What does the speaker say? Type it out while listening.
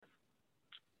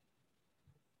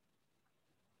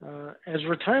As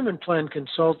retirement plan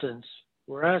consultants,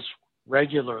 we're asked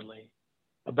regularly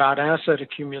about asset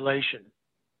accumulation,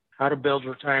 how to build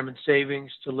retirement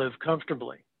savings to live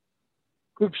comfortably.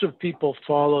 Groups of people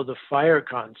follow the FIRE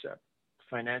concept,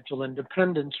 financial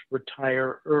independence,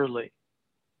 retire early,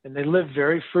 and they live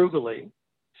very frugally,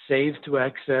 save to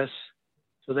excess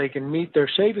so they can meet their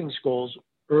savings goals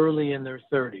early in their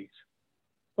 30s.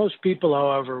 Most people,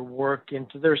 however, work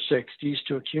into their 60s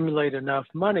to accumulate enough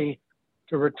money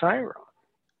to retire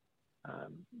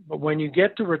on. But when you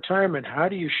get to retirement, how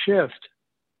do you shift?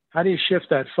 How do you shift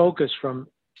that focus from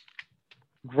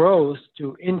growth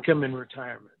to income in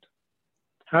retirement?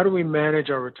 How do we manage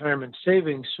our retirement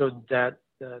savings so that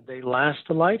they last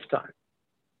a lifetime?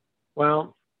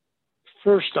 Well,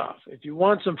 first off, if you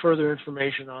want some further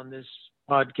information on this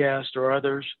podcast or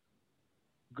others,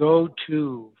 go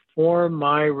to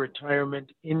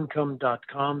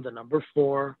formyretirementincome.com, the number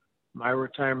 4,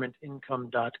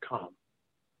 myretirementincome.com.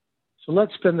 So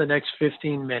let's spend the next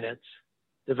 15 minutes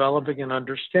developing an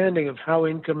understanding of how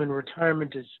income in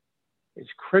retirement is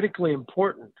critically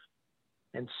important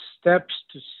and steps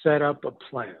to set up a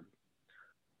plan.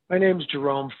 My name is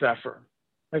Jerome Pfeffer.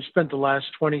 I've spent the last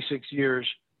 26 years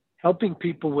helping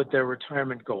people with their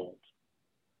retirement goals.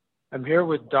 I'm here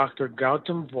with Dr.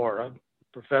 Gautam Vora,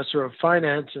 professor of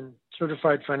finance and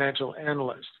certified financial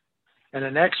analyst, and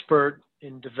an expert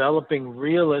in developing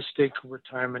realistic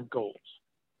retirement goals.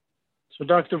 So,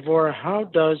 Dr. Vora, how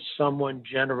does someone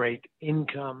generate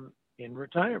income in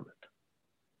retirement?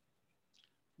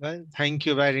 Well, thank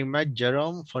you very much,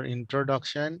 Jerome, for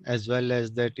introduction, as well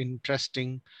as that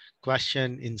interesting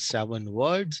question in 7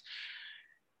 words.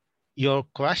 Your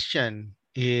question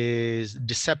is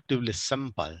deceptively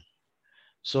simple.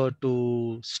 So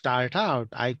to start out,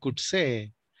 I could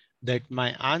say that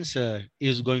my answer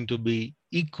is going to be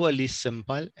equally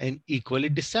simple and equally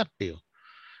deceptive.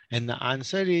 And the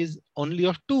answer is only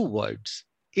of 2 words.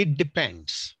 It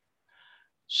depends.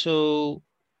 So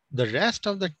the rest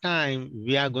of the time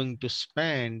we are going to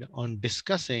spend on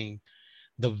discussing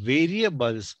the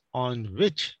variables on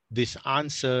which this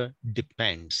answer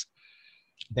depends.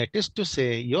 That is to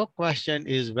say, your question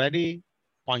is very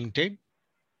pointed,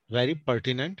 very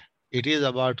pertinent. It is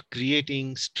about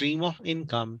creating stream of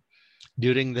income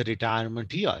during the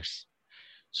retirement years.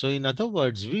 So in other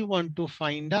words, we want to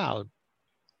find out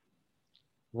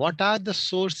what are the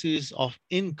sources of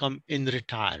income in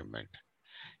retirement.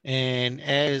 And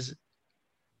as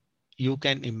you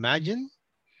can imagine,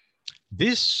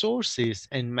 these sources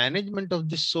and management of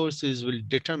these sources will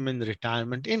determine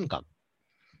retirement income.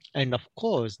 And of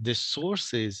course, these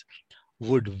sources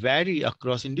would vary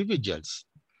across individuals.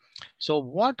 So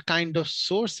what kind of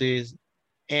sources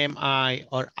am I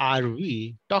or are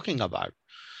we talking about?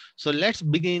 So let's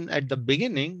begin at the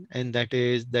beginning, and that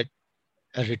is that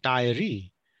a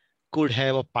retiree could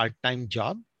have a part-time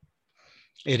job.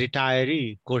 A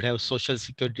retiree could have social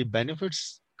security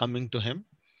benefits coming to him.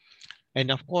 And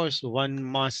of course, one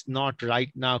must not right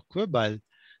now quibble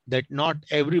that not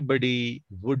everybody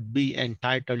would be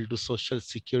entitled to social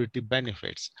security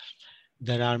benefits.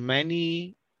 There are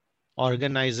many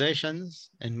organizations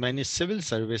and many civil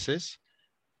services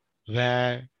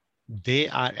where they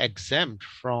are exempt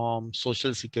from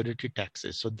social security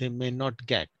taxes, so they may not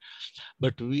get.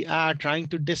 But we are trying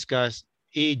to discuss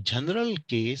a general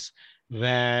case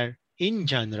where in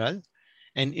general,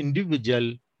 an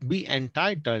individual be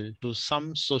entitled to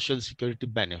some social security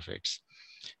benefits.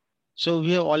 So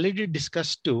we have already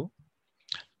discussed 2.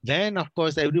 Then, of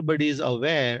course, everybody is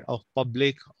aware of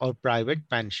public or private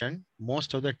pension.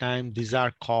 Most of the time, these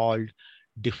are called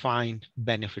defined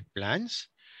benefit plans.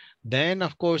 Then,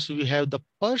 of course, we have the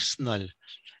personal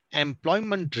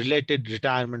employment-related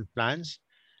retirement plans,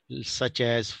 such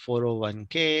as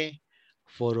 401k,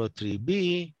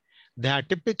 403b. They are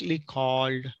typically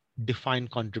called defined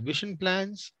contribution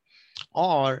plans,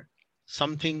 or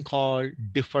something called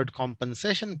deferred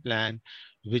compensation plan,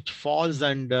 which falls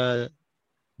under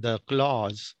the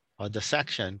clause or the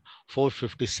section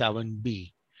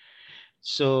 457B.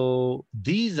 So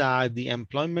these are the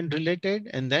employment related.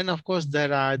 And then of course,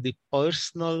 there are the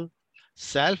personal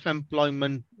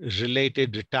self-employment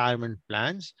related retirement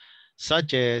plans,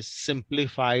 such as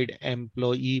Simplified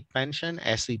Employee Pension,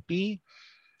 SEP,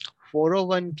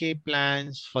 401k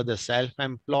plans for the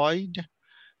self-employed,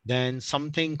 then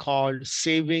something called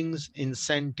Savings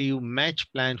Incentive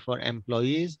Match Plan for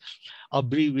employees,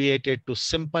 abbreviated to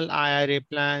Simple IRA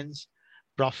plans,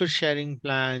 profit sharing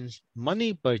plans,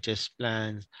 money purchase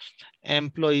plans,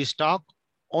 employee stock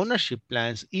ownership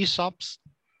plans, ESOPs.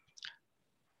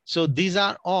 So these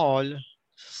are all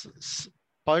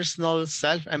personal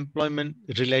self-employment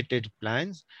related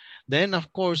plans. Then,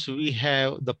 of course, we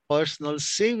have the personal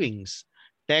savings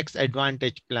tax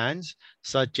advantage plans,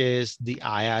 such as the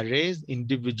IRAs,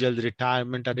 individual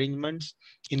retirement arrangements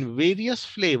in various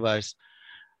flavors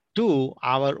to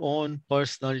our own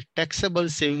personal taxable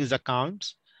savings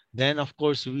accounts. Then, of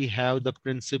course, we have the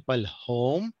principal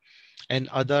home and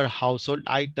other household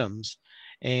items.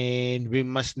 And we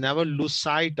must never lose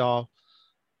sight of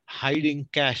hiding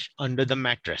cash under the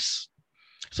mattress.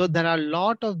 So there are a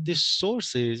lot of these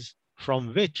sources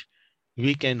from which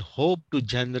we can hope to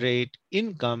generate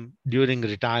income during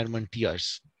retirement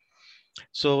years.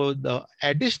 So the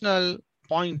additional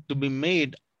point to be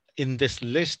made in this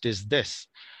list is this,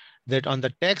 that on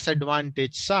the tax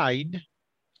advantage side,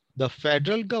 the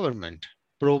federal government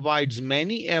provides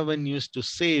many avenues to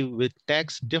save with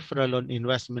tax deferral on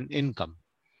investment income.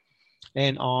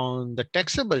 And on the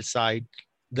taxable side,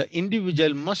 the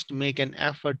individual must make an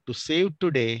effort to save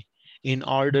today in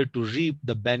order to reap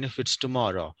the benefits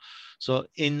tomorrow. So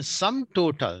in sum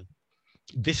total,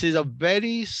 this is a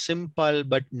very simple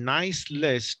but nice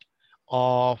list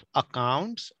of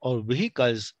accounts or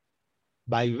vehicles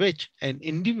by which an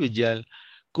individual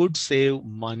could save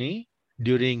money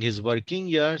during his working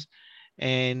years,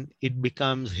 and it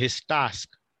becomes his task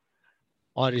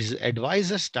or his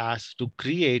advisor's task to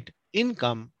create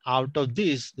income out of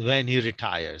this when he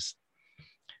retires.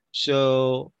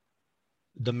 So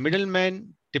the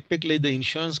middlemen, typically the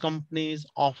insurance companies,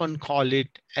 often call it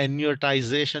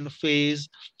annuitization phase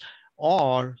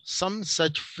or some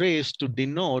such phrase to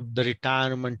denote the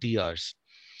retirement years.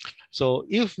 So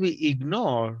if we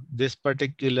ignore this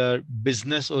particular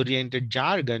business-oriented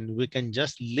jargon, we can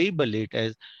just label it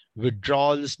as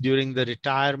withdrawals during the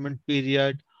retirement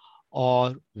period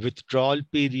or withdrawal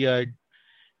period.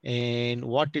 And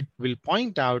what it will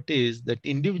point out is that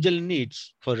individual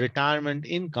needs for retirement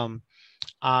income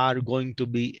are going to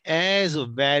be as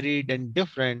varied and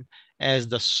different as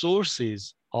the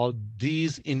sources of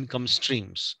these income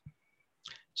streams.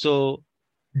 So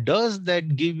does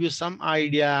that give you some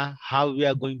idea how we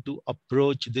are going to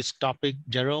approach this topic,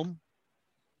 Jerome?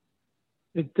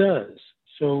 It does.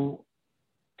 So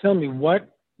tell me, what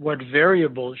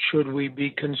variables should we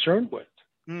be concerned with?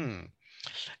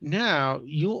 Now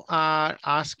you are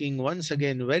asking once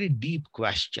again very deep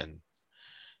question.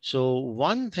 So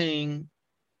one thing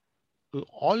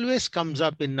always comes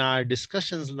up in our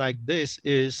discussions like this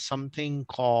is something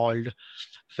called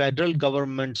federal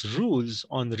government's rules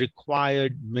on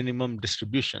required minimum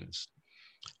distributions,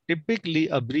 typically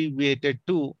abbreviated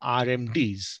to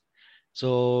RMDs.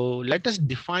 So let us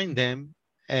define them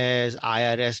as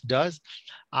IRS does.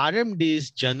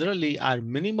 RMDs generally are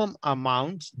minimum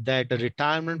amounts that a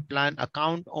retirement plan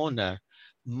account owner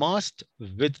must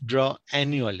withdraw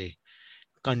annually,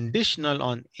 conditional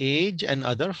on age and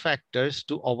other factors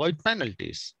to avoid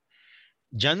penalties.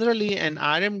 Generally, an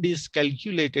RMD is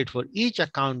calculated for each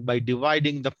account by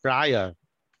dividing the prior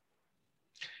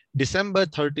December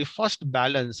 31st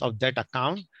balance of that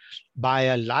account by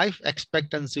a life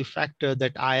expectancy factor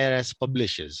that IRS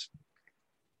publishes.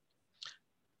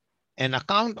 An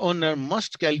account owner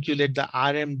must calculate the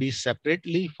RMD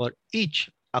separately for each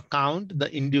account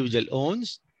the individual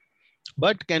owns,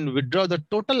 but can withdraw the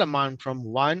total amount from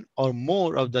one or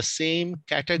more of the same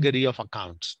category of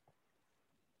accounts.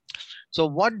 So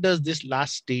what does this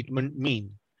last statement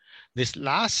mean? This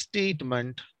last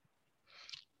statement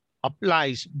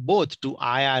applies both to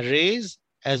IRAs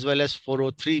as well as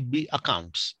 403B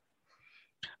accounts.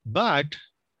 But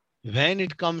when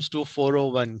it comes to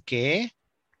 401k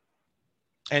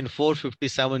and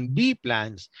 457B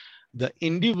plans, the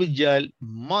individual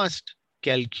must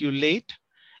calculate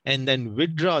and then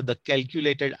withdraw the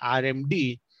calculated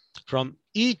RMD from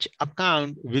each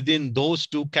account within those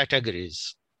two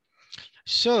categories.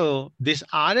 So these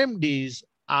RMDs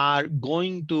are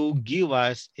going to give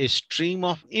us a stream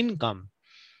of income.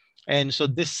 And so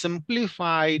this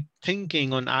simplified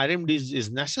thinking on RMDs is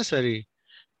necessary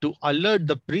to alert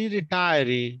the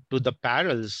pre-retiree to the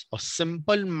perils of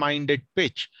simple-minded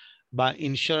pitch by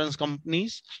insurance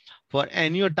companies for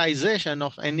annuitization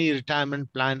of any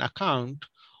retirement plan account,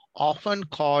 often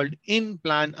called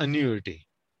in-plan annuity.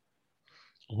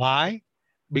 Why?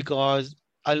 Because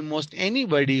almost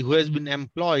anybody who has been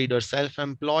employed or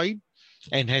self-employed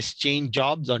and has changed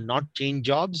jobs or not changed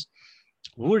jobs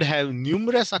would have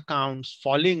numerous accounts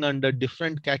falling under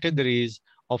different categories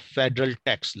of federal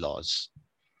tax laws.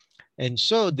 And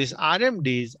so these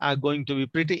RMDs are going to be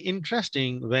pretty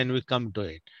interesting when we come to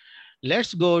it.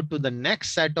 Let's go to the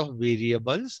next set of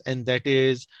variables, and that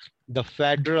is the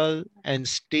federal and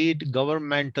state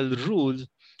governmental rules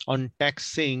on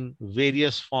taxing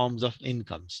various forms of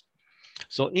incomes.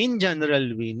 So in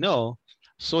general, we know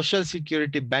Social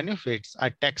Security benefits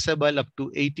are taxable up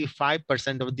to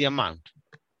 85% of the amount,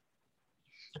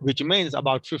 which means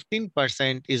about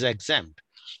 15% is exempt.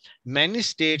 Many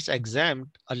states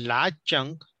exempt a large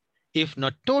chunk, if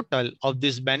not total, of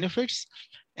these benefits,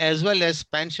 as well as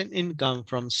pension income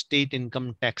from state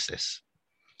income taxes.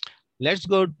 Let's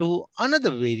go to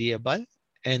another variable,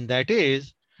 and that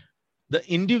is the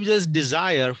individual's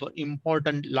desire for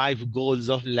important life goals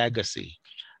of legacy,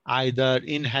 either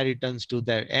inheritance to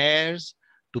their heirs,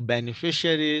 to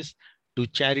beneficiaries, to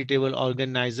charitable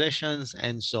organizations,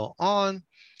 and so on,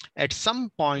 at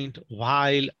some point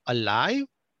while alive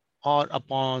or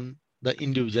upon the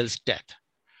individual's death.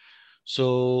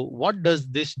 So what does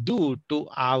this do to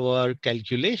our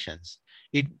calculations?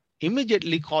 It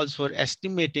immediately calls for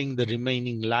estimating the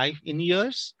remaining life in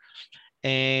years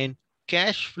and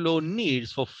cash flow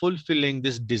needs for fulfilling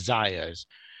these desires.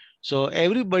 So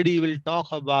everybody will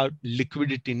talk about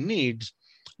liquidity needs,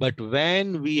 but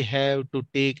when we have to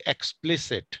take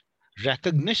explicit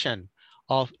recognition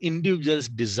of individuals'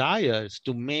 desires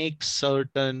to make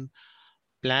certain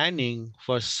planning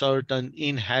for certain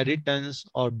inheritance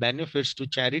or benefits to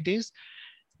charities,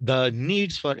 the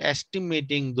needs for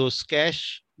estimating those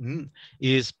cash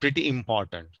is pretty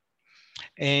important.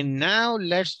 And now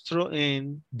let's throw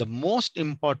in the most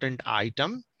important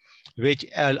item, which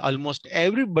almost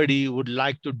everybody would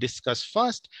like to discuss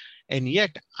first, and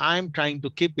yet I'm trying to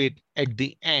keep it at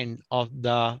the end of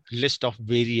the list of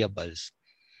variables.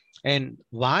 And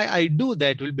why I do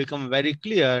that will become very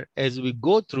clear as we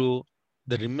go through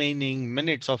the remaining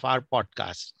minutes of our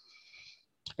podcast.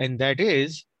 And that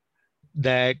is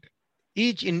that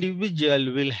each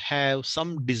individual will have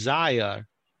some desire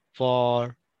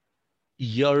for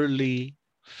yearly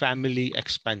family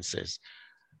expenses.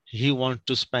 He wants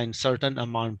to spend certain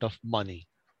amount of money.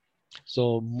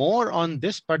 So more on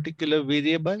this particular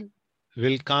variable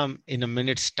will come in a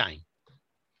minute's time.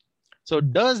 So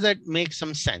does that make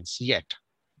some sense yet?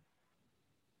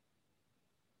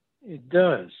 It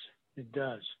does. It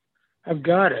does. I've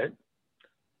got it.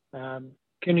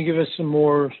 Can you give us some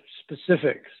more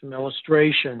specifics, some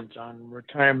illustrations on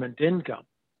retirement income?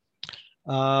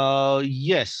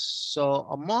 Yes.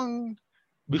 So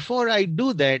before I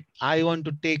do that, I want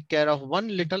to take care of one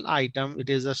little item. It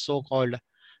is a so-called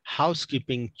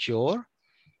housekeeping chore.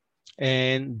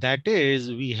 And that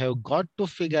is, we have got to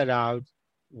figure out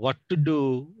what to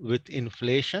do with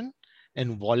inflation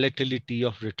and volatility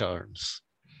of returns.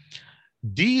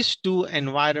 These two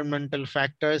environmental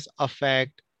factors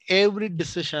affect every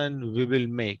decision we will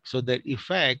make. So the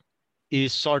effect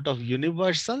is sort of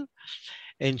universal.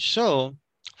 And so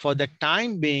for the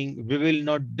time being, we will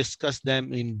not discuss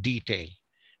them in detail.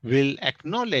 We'll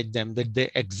acknowledge them that they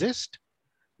exist.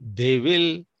 They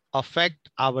will affect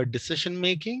our decision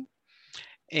making,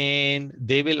 and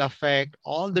they will affect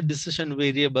all the decision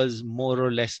variables more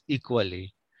or less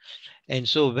equally. And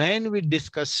so when we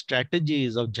discuss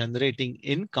strategies of generating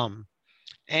income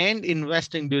and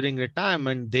investing during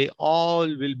retirement, they all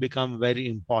will become very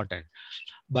important.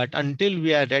 But until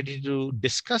we are ready to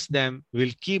discuss them,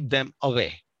 we'll keep them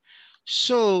away.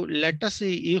 So let us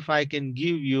see if I can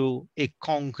give you a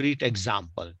concrete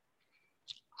example.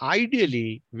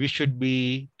 Ideally, we should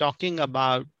be talking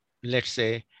about, let's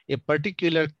say, a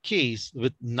particular case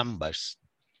with numbers.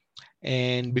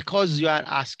 And because you are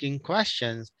asking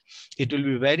questions, it will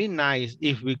be very nice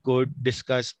if we could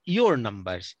discuss your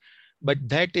numbers. But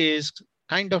that is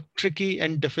kind of tricky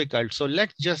and difficult. So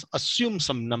let's just assume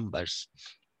some numbers.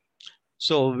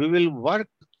 So we will work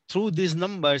through these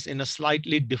numbers in a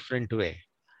slightly different way.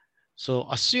 So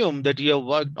assume that you have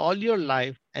worked all your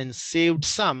life and saved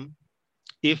some,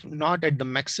 if not at the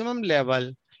maximum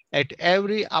level, at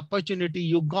every opportunity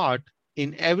you got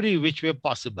in every which way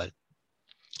possible.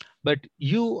 But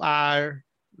you are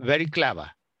very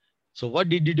clever. So what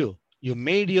did you do? You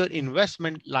made your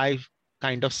investment life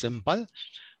kind of simple.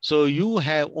 So you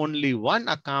have only one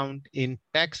account in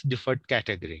tax deferred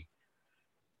category.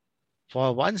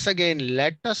 For once again,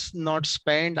 let us not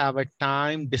spend our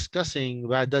time discussing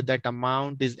whether that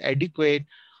amount is adequate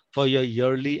for your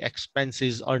yearly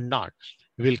expenses or not.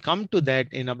 We'll come to that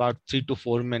in about 3 to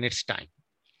 4 minutes time.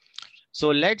 So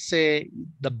let's say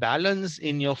the balance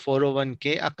in your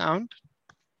 401k account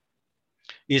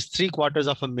is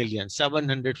 $750,000,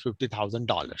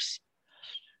 $750,000.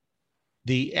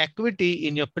 The equity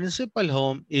in your principal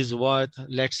home is worth,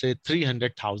 let's say,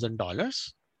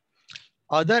 $300,000.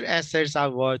 Other assets are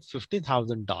worth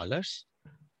 $50,000.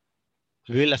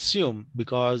 We'll assume,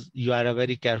 because you are a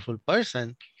very careful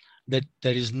person, that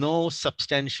there is no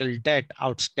substantial debt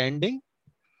outstanding.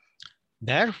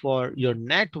 Therefore, your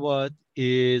net worth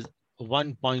is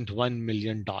 $1.1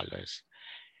 million.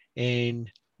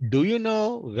 And do you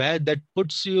know where that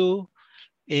puts you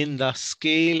in the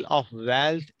scale of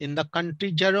wealth in the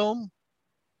country, Jerome?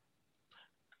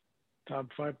 Top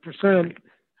 5%.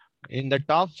 In the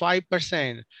top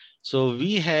 5%. So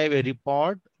we have a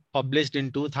report published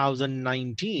in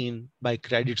 2019 by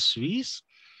Credit Suisse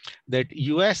that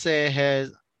USA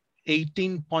has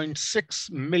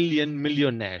 18.6 million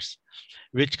millionaires,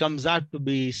 which comes out to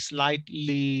be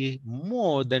slightly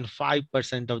more than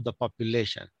 5% of the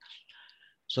population.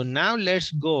 So now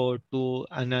let's go to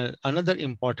another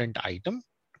important item.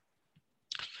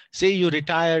 Say you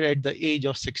retire at the age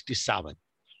of 67.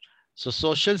 So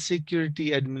Social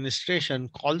Security Administration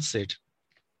calls it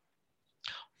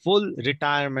full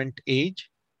retirement age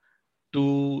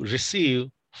to receive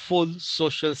full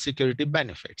Social Security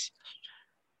benefits.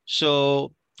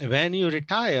 So when you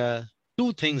retire,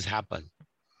 two things happen.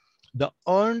 The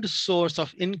earned source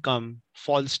of income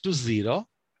falls to zero,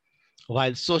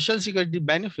 while Social Security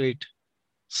benefit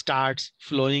starts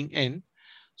flowing in.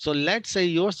 So let's say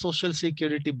your Social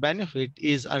Security benefit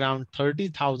is around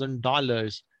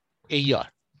 $30,000 a year.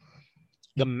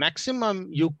 The maximum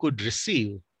you could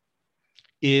receive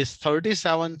is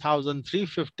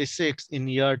 $37,356 in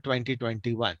year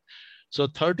 2021. So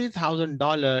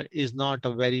 $30,000 is not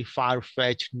a very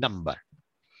far-fetched number.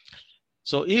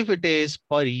 So if it is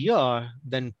per year,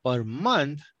 then per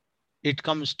month, it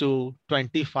comes to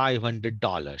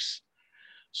 $2,500.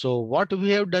 So what we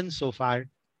have done so far,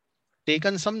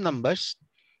 taken some numbers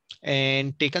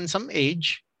and taken some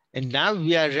age, and now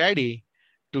we are ready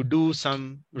to do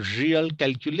some real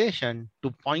calculation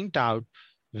to point out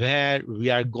where we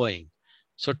are going.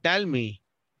 So tell me,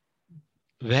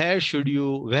 where do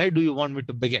you want me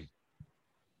to begin?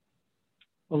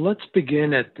 Well, let's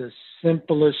begin at the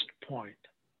simplest point.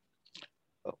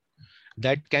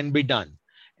 That can be done.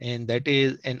 And that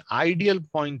is an ideal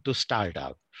point to start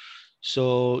out.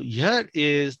 So here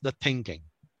is the thinking.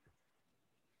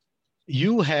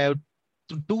 You have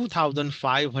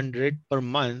 $2,500 per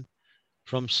month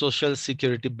from Social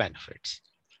Security benefits.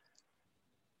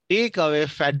 Take away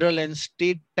federal and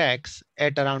state tax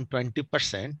at around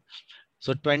 20%.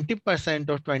 So 20%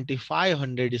 of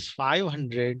 2,500 is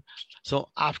 500. So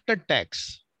after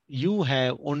tax, you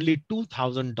have only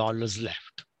 $2,000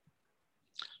 left.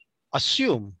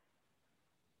 Assume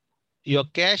your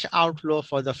cash outflow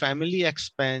for the family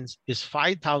expense is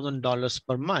 $5,000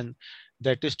 per month.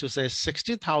 That is to say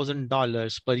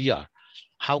 $60,000 per year.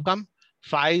 How come?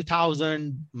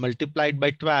 5,000 multiplied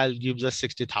by 12 gives us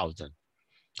 60,000.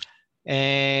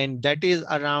 And that is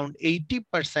around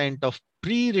 80% of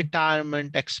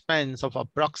pre-retirement expense of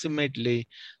approximately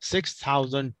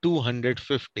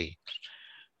 6,250.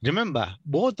 Remember,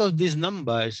 both of these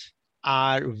numbers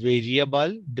are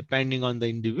variable depending on the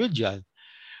individual,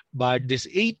 but this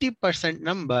 80%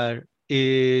 number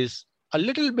is a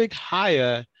little bit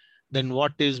higher than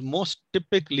what is most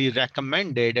typically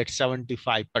recommended at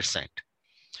 75%.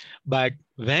 But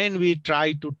when we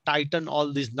try to tighten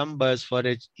all these numbers for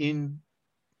it in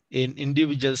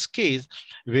individual's case,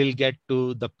 we'll get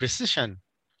to the precision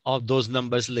of those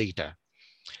numbers later.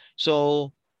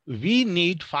 So we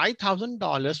need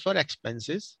 $5,000 for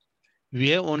expenses. We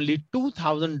have only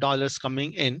 $2,000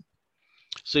 coming in.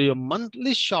 So your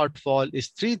monthly shortfall is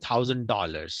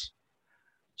 $3,000.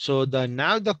 So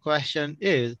now the question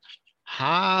is,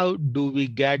 how do we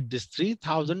get this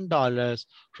 $3,000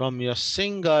 from your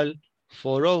single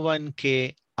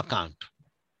 401k account?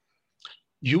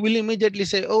 You will immediately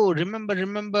say, oh,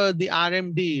 remember the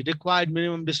RMD, required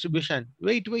minimum distribution.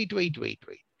 Wait.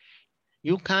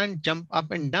 You can't jump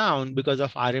up and down because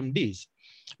of RMDs,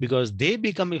 because they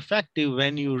become effective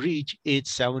when you reach age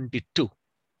 72.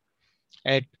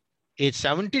 At age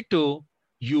 72,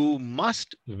 you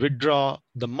must withdraw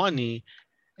the money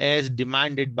as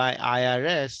demanded by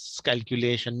IRS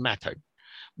calculation method.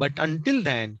 But until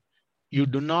then, you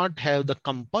do not have the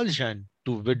compulsion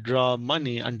to withdraw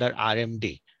money under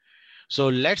RMD. So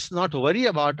let's not worry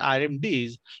about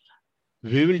RMDs.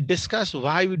 We will discuss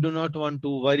why we do not want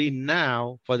to worry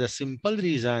now, for the simple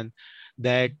reason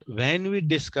that when we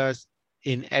discuss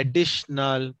in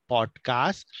additional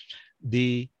podcasts,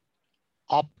 the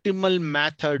optimal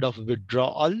method of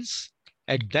withdrawals,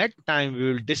 at that time,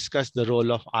 we will discuss the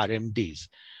role of RMDs.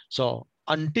 So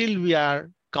until we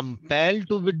are compelled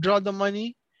to withdraw the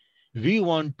money, we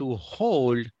want to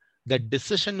hold the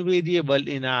decision variable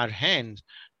in our hands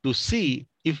to see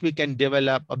if we can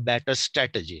develop a better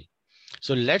strategy.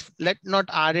 So let not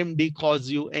RMD cause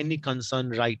you any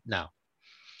concern right now.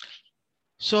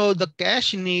 So the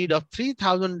cash need of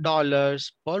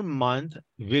 $3,000 per month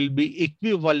will be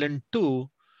equivalent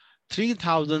to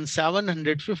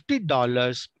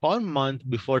 $3,750 per month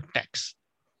before tax.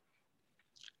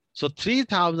 So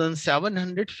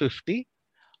 3,750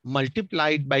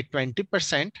 multiplied by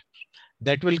 20%,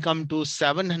 that will come to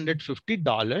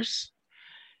 $750.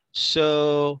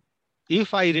 So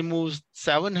if I remove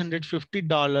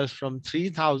 $750 from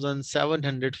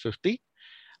 3,750,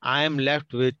 I am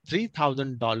left with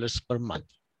 $3,000 per month.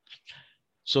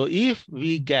 So if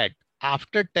we get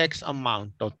after tax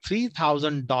amount of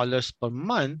 $3,000 per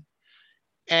month,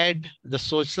 add the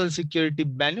social security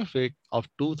benefit of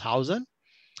 2,000,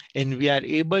 and we are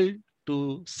able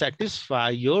to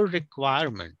satisfy your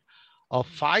requirement of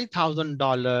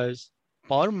 $5,000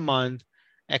 per month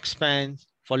expense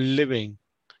for living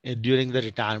during the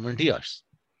retirement years.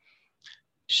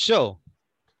 So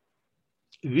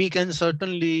we can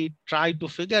certainly try to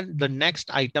figure the next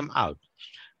item out,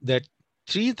 that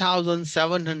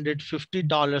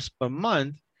 $3,750 per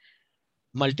month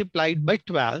multiplied by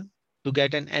 12 to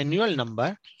get an annual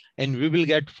number, and we will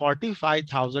get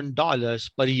 $45,000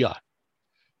 per year.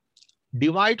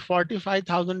 Divide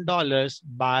 $45,000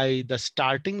 by the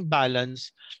starting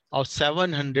balance of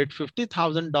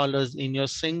 $750,000 in your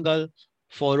single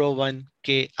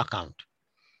 401k account,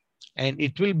 and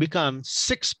it will become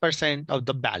 6% of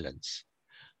the balance.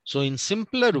 So in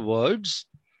simpler words,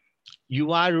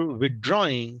 you are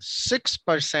withdrawing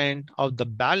 6% of the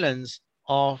balance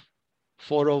of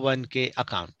 401k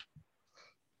account.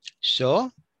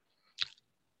 So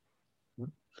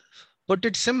put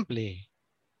it simply,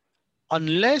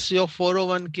 unless your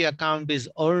 401k account is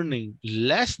earning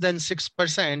less than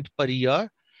 6% per year,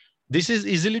 this is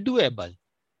easily doable.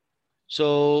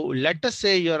 So let us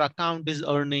say your account is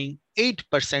earning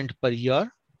 8% per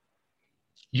year.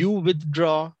 You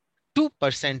withdraw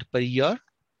 2% per year.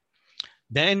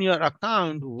 Then your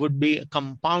account would be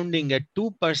compounding at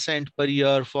 2% per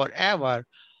year forever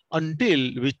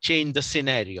until we change the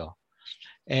scenario.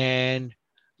 And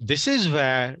this is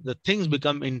where the things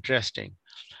become interesting.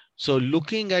 So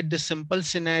looking at the simple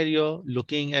scenario,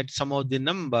 looking at some of the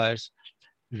numbers,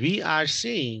 we are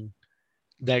seeing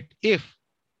that if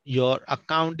your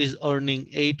account is earning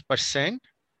 8%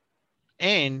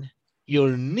 and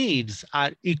your needs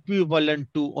are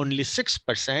equivalent to only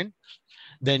 6%,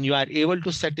 then you are able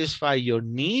to satisfy your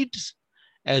needs,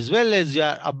 as well as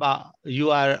you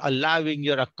are allowing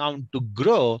your account to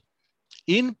grow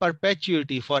in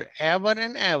perpetuity forever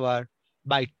and ever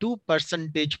by 2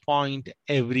 percentage points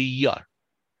every year.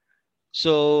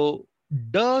 So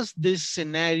does this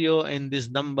scenario and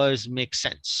these numbers make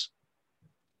sense?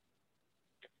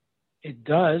 It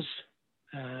does,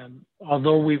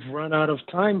 although we've run out of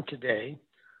time today,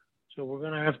 so we're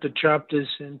going to have to chop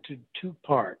this into two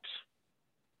parts.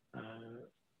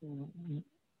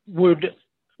 We're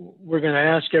going to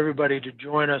ask everybody to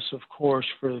join us, of course,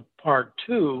 for part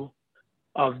 2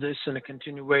 of this and a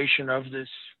continuation of this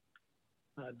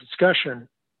discussion.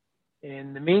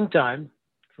 In the meantime,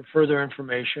 for further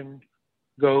information,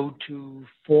 go to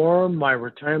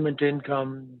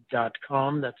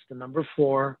formyretirementIncome.com. That's the number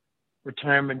 4,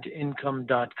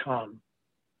 retirementIncome.com.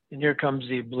 And here comes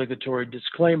the obligatory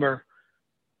disclaimer.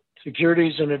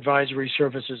 Securities and advisory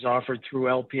services offered through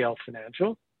LPL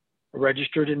Financial, a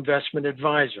registered investment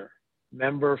advisor,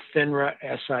 member FINRA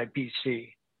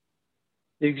SIPC.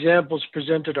 The examples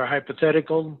presented are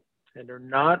hypothetical and are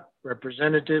not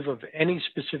representative of any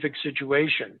specific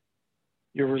situation.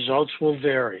 Your results will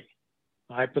vary.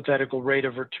 The hypothetical rate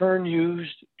of return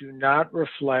used do not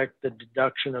reflect the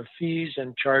deduction of fees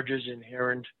and charges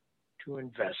inherent to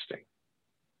investing.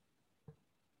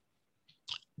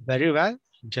 Very well,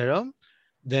 Jerome.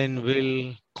 Then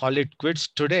we'll call it quits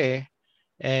today,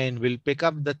 and we'll pick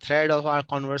up the thread of our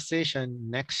conversation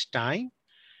next time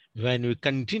when we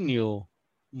continue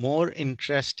more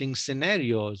interesting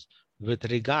scenarios with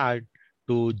regard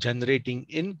to generating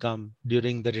income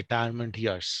during the retirement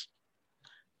years.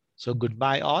 So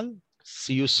goodbye all.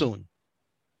 See you soon.